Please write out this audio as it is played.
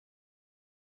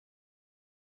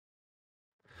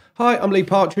Hi, I'm Lee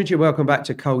Partridge and welcome back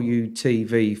to Col U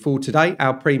TV. For today,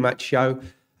 our pre-match show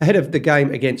ahead of the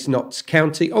game against Notts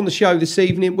County. On the show this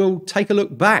evening, we'll take a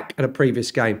look back at a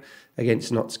previous game against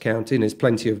Notts County, and there's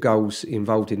plenty of goals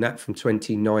involved in that from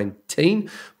 2019.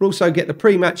 We'll also get the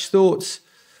pre-match thoughts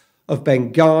of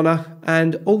Ben Garner,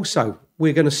 and also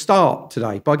we're going to start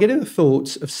today by getting the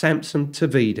thoughts of Samson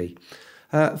Tavidi.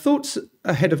 Thoughts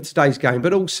ahead of today's game,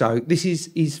 but also this is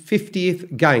his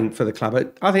 50th game for the club.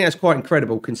 I think that's quite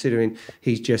incredible considering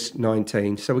he's just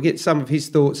 19. So we'll get some of his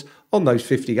thoughts on those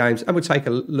 50 games and we'll take a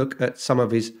look at some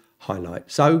of his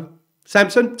highlights. So,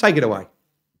 Samson, take it away.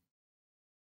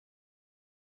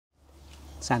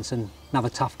 Samson, another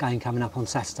tough game coming up on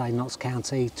Saturday, Notts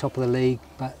County, top of the league,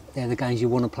 but they're the games you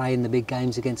want to play in, the big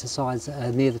games against the sides that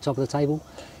are near the top of the table?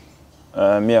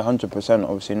 Yeah, 100%.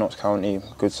 Obviously, Notts County,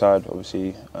 good side.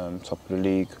 Obviously, top of the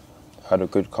league. Had a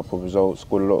good couple of results,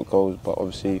 scored a lot of goals, but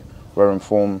obviously we're in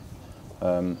form.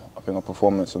 I think our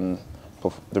performance and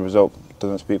the result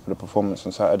doesn't speak for the performance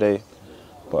on Saturday,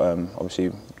 but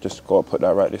obviously just got to put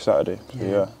that right this Saturday. So,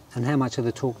 yeah. And how much of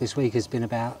the talk this week has been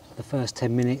about the first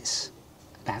 10 minutes,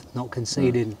 about not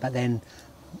conceding, but then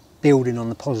building on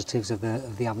the positives of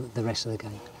the rest of the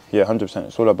game? Yeah, 100%.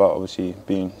 It's all about obviously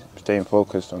staying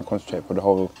focused and concentrate for the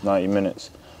whole 90 minutes.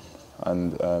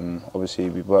 And obviously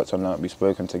we've worked on that, we've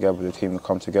spoken together, the team will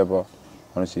come together.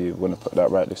 Honestly, we're going to put that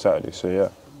right this Saturday, so yeah.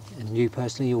 And you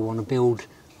personally, you'll want to build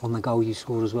on the goal you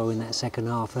scored as well in that second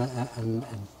half and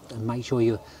make sure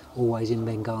you're always in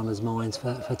Ben Garner's minds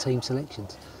for team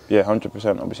selections? Yeah,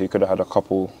 100%. Obviously could have had a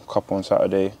couple on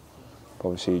Saturday, but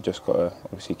obviously just got to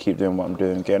obviously keep doing what I'm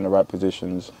doing, get in the right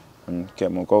positions and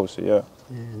get more goals, so yeah.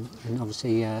 And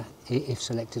obviously, if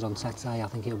selected on Saturday, I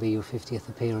think it'll be your 50th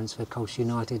appearance for Colchester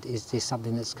United. Is this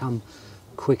something that's come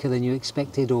quicker than you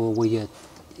expected, or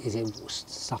is it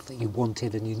stuff that you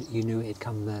wanted and you knew it'd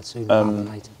come sooner rather than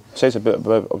later? I'd say it's a bit of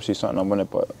both. Obviously something I wanted,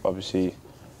 but obviously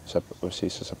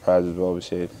it's a surprise as well.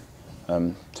 Obviously,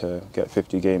 to get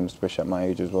 50 games, especially at my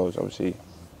age as well, is obviously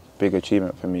a big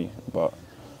achievement for me. But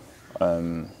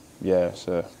yeah,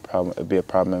 it'd be a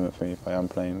proud moment for me if I am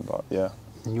playing. But yeah.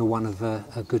 And you're one of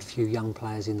a good few young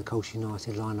players in the Colchester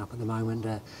United lineup at the moment.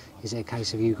 Is it a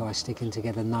case of you guys sticking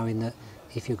together, knowing that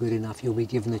if you're good enough, you'll be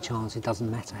given a chance? It doesn't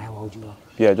matter how old you are.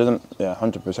 Yeah, it doesn't. Yeah,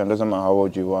 100%. It doesn't matter how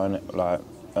old you are. Innit? Like,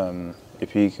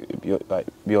 if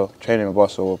you're training with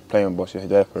us or playing with us, you're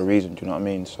there for a reason. Do you know what I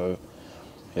mean? So,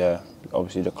 yeah,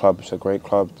 obviously the club's a great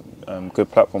club,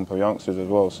 good platform for youngsters as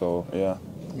well. So, yeah.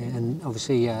 Yeah, and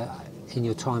obviously in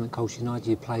your time at Colchester United,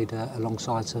 you played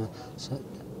alongside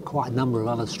quite a number of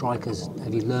other strikers.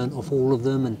 Have you learnt off all of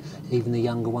them, and even the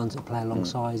younger ones that play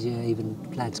alongside you, even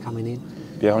lads coming in?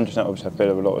 Yeah, 100%. Obviously, I've played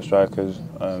with a lot of strikers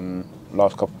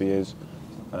last couple of years.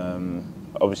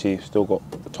 Obviously, still got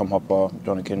Tom Hopper,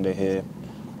 Johnny Kinde here,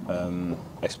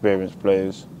 experienced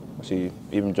players. Obviously,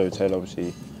 even Joe Taylor,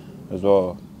 obviously, as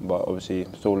well. But obviously,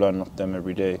 I'm still learning off them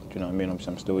every day. Do you know what I mean?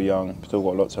 Obviously, I'm still young, still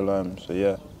got a lot to learn. So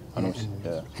yeah.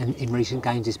 And in recent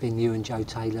games, it's been you and Joe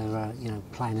Taylor,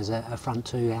 playing as a front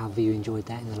two. How have you enjoyed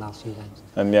that in the last few games?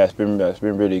 Yeah, it's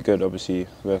been really good. Obviously,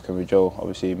 working with Joe.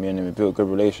 Obviously, me and him, we built a good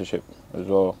relationship as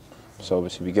well. So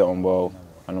obviously, we get on well.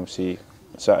 And obviously,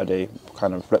 Saturday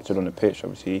kind of reflected on the pitch.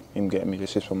 Obviously, him getting me the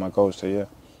assist for my goals. So yeah.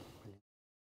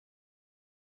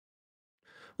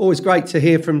 Always great to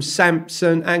hear from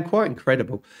Samson, and quite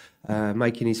incredible,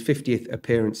 making his 50th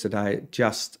appearance today at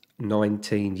just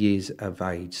 19 years of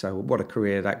age. So what a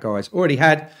career that guy's already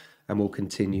had and will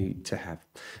continue to have.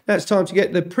 Now it's time to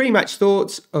get the pre-match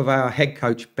thoughts of our head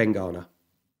coach, Ben Garner.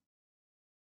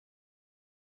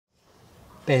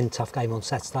 Ben, tough game on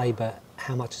Saturday, but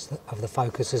how much of the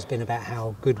focus has been about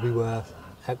how good we were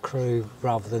at Crewe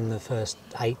rather than the first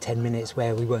 8-10 minutes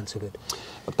where we weren't so good?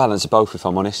 A balance of both, if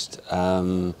I'm honest.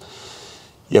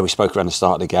 Yeah, we spoke around the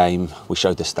start of the game, we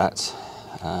showed the stats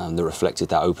that reflected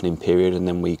that opening period, and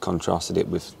then we contrasted it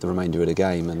with the remainder of the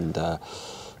game, and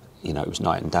it was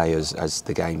night and day as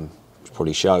the game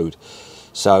probably showed.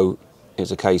 So it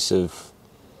was a case of,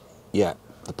 yeah,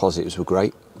 the positives were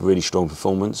great, really strong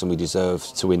performance, and we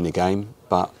deserved to win the game,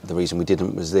 but the reason we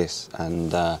didn't was this,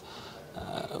 and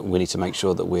we need to make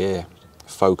sure that we're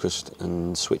focused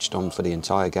and switched on for the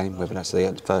entire game, whether that's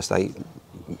the first eight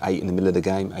in the middle of the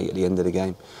game, 8 at the end of the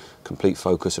game. Complete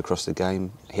focus across the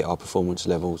game, hit our performance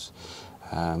levels.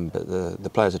 But the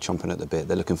players are chomping at the bit.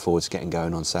 They're looking forward to getting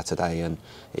going on Saturday, and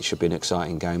it should be an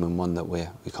exciting game and one that we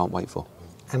can't wait for.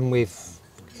 And with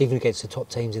even against the top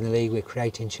teams in the league, we're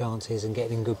creating chances and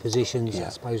getting in good positions. Yeah. I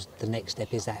suppose the next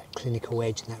step is that clinical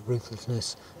edge and that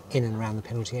ruthlessness in and around the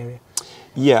penalty area.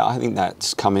 Yeah, I think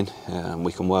that's coming.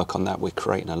 We can work on that. We're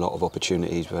creating a lot of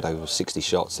opportunities. We've had over 60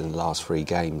 shots in the last 3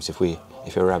 games. If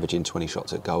we're averaging 20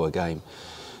 shots at goal a game,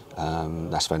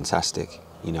 that's fantastic.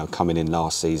 You know, coming in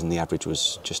last season, the average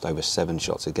was just over 7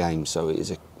 shots a game. So it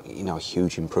is a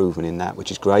huge improvement in that, which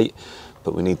is great.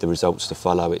 But we need the results to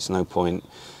follow. It's no point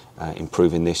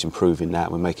improving this, improving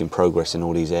that. We're making progress in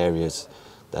all these areas.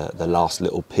 The last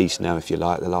little piece now, if you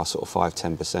like, the last sort of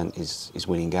 5–10% is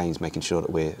winning games, making sure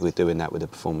that we're doing that with the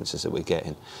performances that we're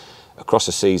getting. Across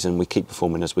the season, we keep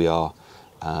performing as we are.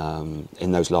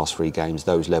 In those last 3 games,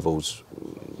 those levels,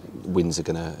 wins are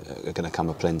gonna come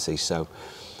aplenty. So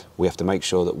we have to make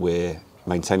sure that we're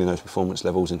maintaining those performance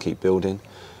levels and keep building.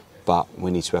 But we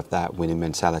need to have that winning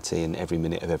mentality in every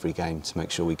minute of every game to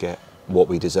make sure we get what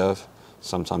we deserve,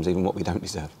 sometimes even what we don't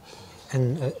deserve.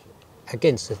 And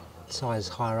against the size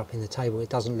higher up in the table, it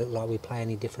doesn't look like we play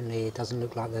any differently. It doesn't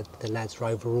look like the lads are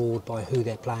overawed by who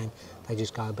they're playing. They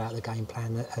just go about the game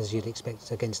plan as you'd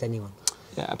expect against anyone.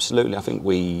 Yeah, absolutely. I think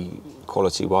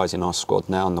quality-wise in our squad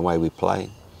now and the way we play,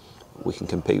 we can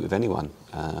compete with anyone.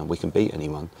 We can beat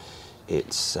anyone.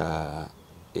 It's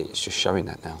just showing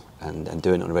that now and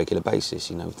doing it on a regular basis.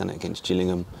 You know, we've done it against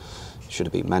Gillingham. Should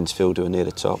have beat Mansfield, who are near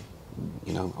the top.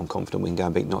 You know, I'm confident we can go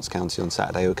and beat Notts County on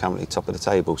Saturday, who are currently top of the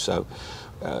table. So,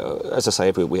 as I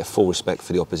say, we have full respect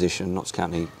for the opposition. Notts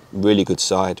County, really good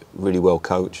side, really well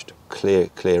coached,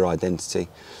 clear identity,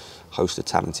 host of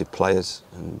talented players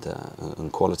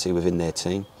and quality within their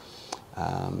team.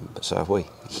 But so have we.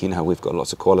 You know, we've got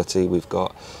lots of quality. We've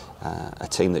got a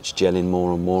team that's gelling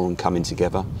more and more and coming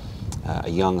together. A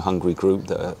young, hungry group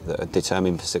that are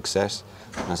determined for success.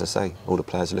 And as I say, all the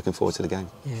players are looking forward to the game.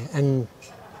 Yeah, and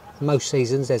most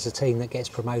seasons there's a team that gets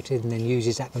promoted and then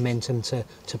uses that momentum to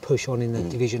push on in the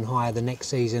division higher the next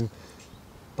season.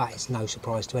 But it's no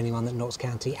surprise to anyone that Notts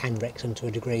County and Wrexham to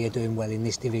a degree are doing well in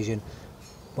this division.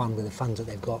 One, with the funds that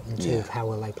they've got, and 2, of how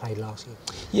well they played last year.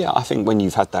 Yeah, I think when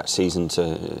you've had that season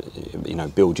to,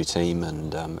 build your team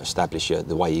and establish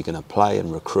the way you're going to play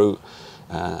and recruit,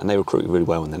 and they recruited really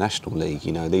well in the National League.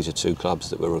 You know, these are 2 clubs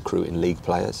that were recruiting league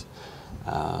players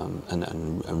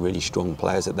and really strong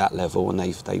players at that level, and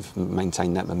they've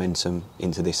maintained that momentum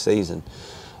into this season.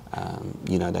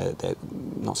 They're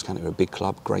Notts County are a big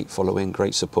club, great following,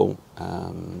 great support.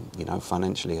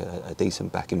 Financially a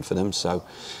decent backing for them. So.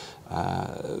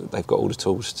 They've got all the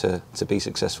tools to be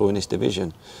successful in this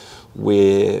division.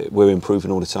 We're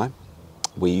improving all the time.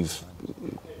 We've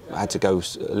had to go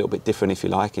a little bit different, if you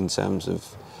like, in terms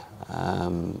of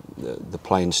the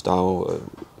playing style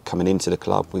coming into the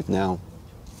club. We've now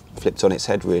flipped on its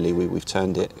head, really. We've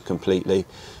turned it completely.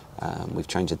 We've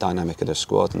changed the dynamic of the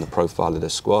squad and the profile of the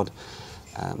squad.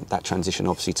 That transition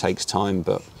obviously takes time,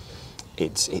 but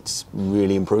it's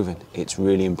really improving. It's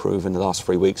really improving. The last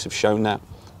 3 weeks have shown that.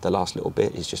 The last little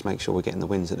bit is just make sure we're getting the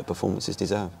wins that the performances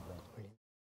deserve.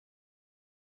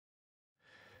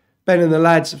 Ben and the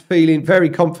lads feeling very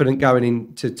confident going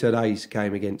into today's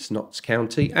game against Notts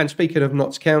County. And speaking of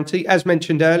Notts County, as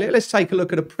mentioned earlier, let's take a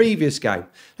look at a previous game.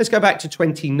 Let's go back to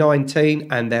 2019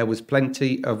 and there was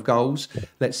plenty of goals.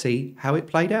 Let's see how it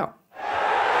played out.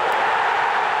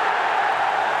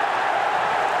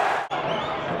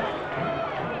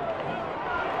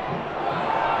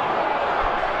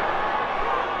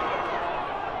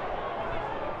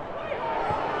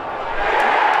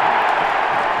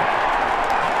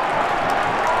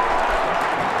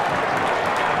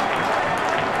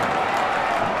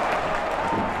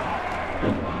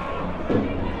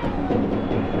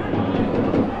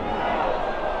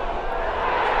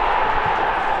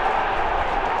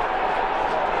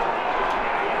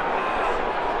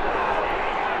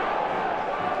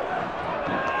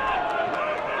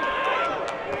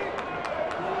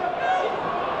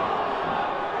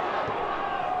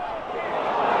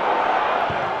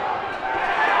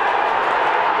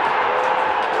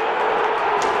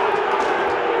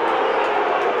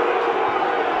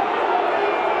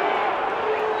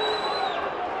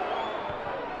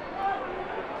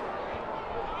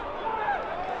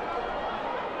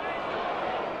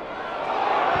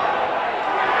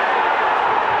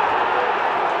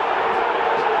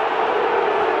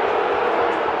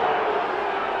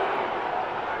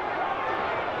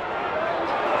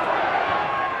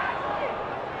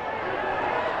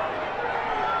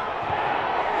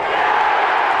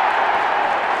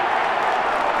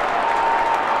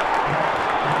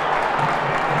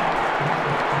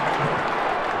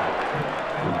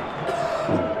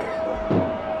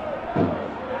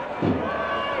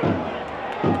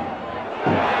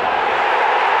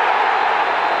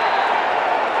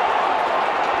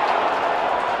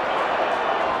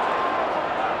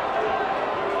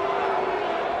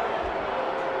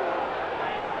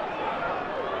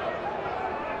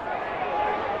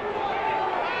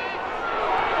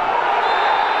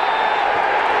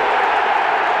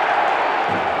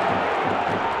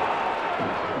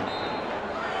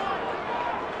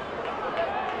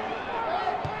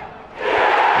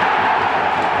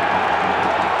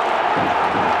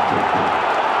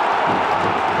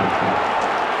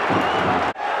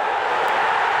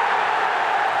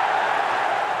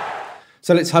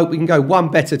 So let's hope we can go one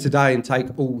better today and take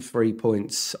all 3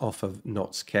 points off of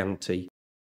Notts County.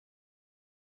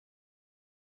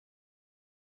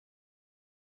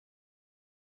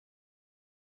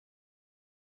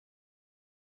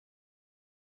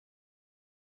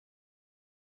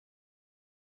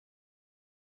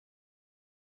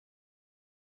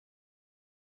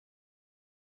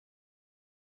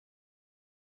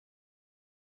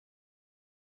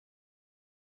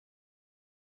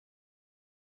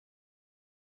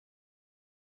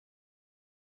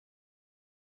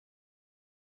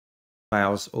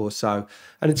 Hours or so.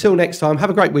 And until next time, have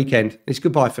a great weekend. It's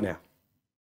goodbye for now.